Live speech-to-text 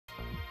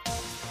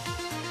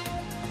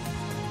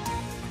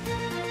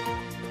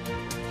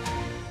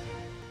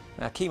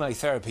Now,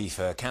 chemotherapy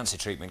for cancer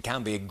treatment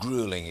can be a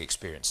gruelling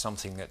experience,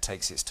 something that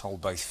takes its toll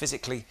both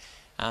physically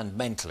and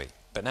mentally.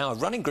 But now a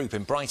running group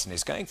in Brighton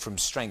is going from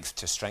strength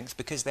to strength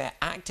because they're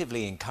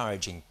actively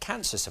encouraging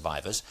cancer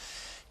survivors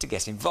to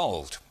get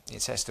involved.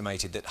 It's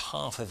estimated that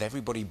half of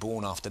everybody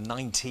born after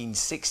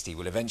 1960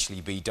 will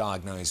eventually be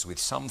diagnosed with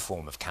some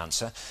form of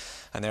cancer,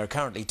 and there are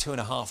currently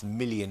 2.5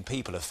 million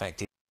people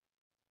affected.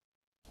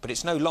 But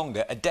it's no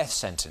longer a death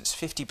sentence.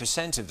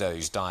 50% of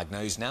those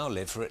diagnosed now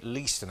live for at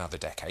least another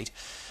decade.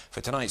 For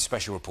tonight's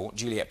special report,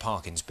 Juliet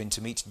Parkin's been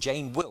to meet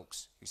Jane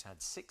Wilkes, who's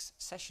had 6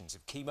 sessions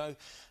of chemo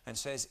and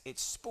says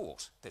it's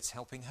sport that's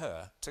helping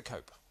her to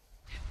cope.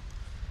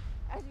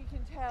 As you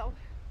can tell,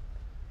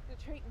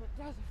 the treatment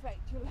does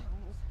affect your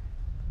lungs,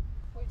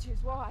 which is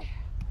why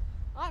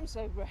I'm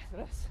so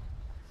breathless.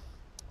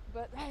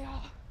 But they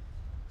are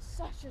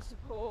such a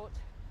support,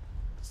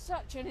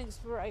 such an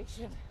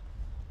inspiration.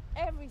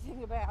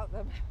 Everything about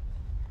them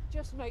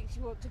just makes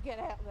you want to get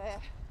out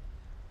there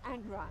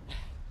and run.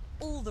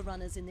 All the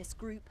runners in this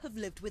group have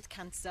lived with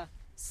cancer.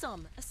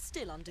 Some are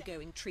still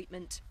undergoing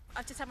treatment.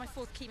 I've just had my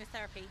 4th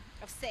chemotherapy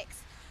of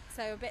 6,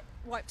 so a bit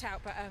wiped out,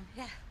 but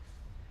yeah,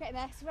 getting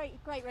there. It's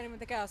great running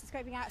with the girls. It's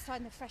great being outside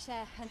in the fresh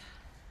air and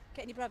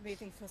getting your blood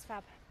moving feels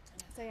fab.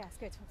 So yeah, it's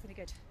good. I'm feeling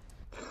good.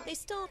 They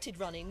started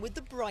running with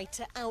the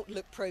Brighter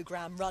Outlook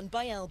programme run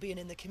by Albion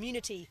in the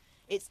community.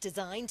 It's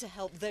designed to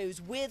help those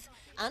with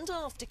and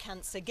after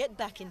cancer get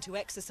back into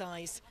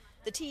exercise.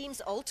 The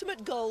team's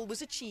ultimate goal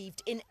was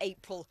achieved in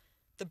April,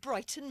 the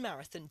Brighton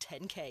Marathon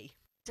 10K.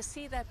 To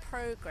see their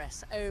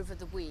progress over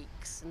the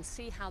weeks and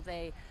see how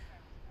they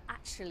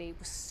actually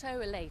were so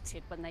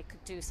elated when they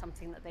could do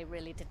something that they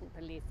really didn't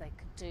believe they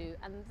could do,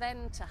 and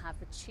then to have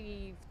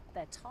achieved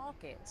their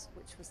target,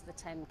 which was the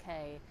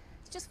 10K,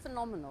 it's just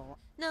phenomenal.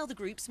 Now the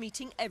group's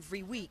meeting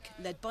every week,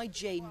 led by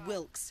Jane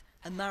Wilkes,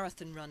 a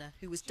marathon runner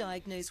who was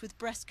diagnosed with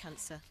breast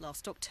cancer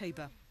last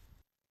October.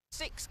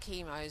 6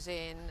 chemos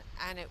in,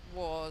 and it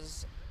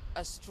was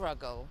a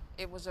struggle.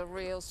 It was a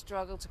real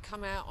struggle to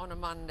come out on a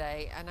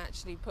Monday and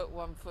actually put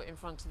one foot in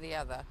front of the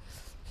other.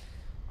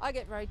 I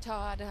get very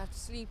tired, I have to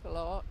sleep a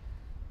lot,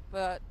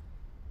 but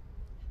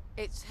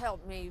it's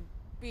helped me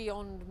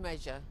beyond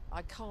measure.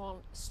 I can't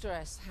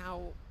stress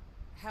how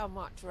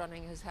much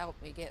running has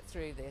helped me get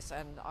through this,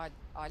 and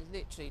I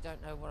literally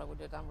don't know what I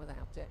would have done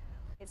without it.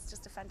 It's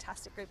just a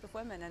fantastic group of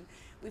women, and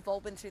we've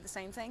all been through the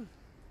same thing,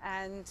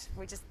 and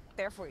we're just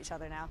there for each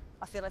other now.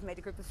 I feel I've made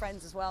a group of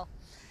friends as well.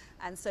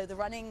 And so the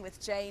running with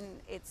Jane,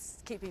 it's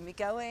keeping me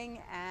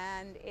going,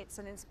 and it's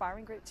an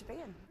inspiring group to be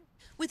in.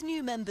 With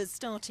new members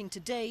starting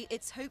today,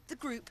 it's hoped the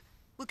group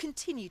will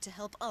continue to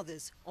help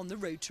others on the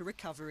road to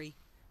recovery.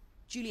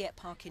 Juliet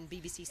Parkin,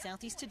 BBC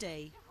South East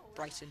Today,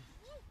 Brighton.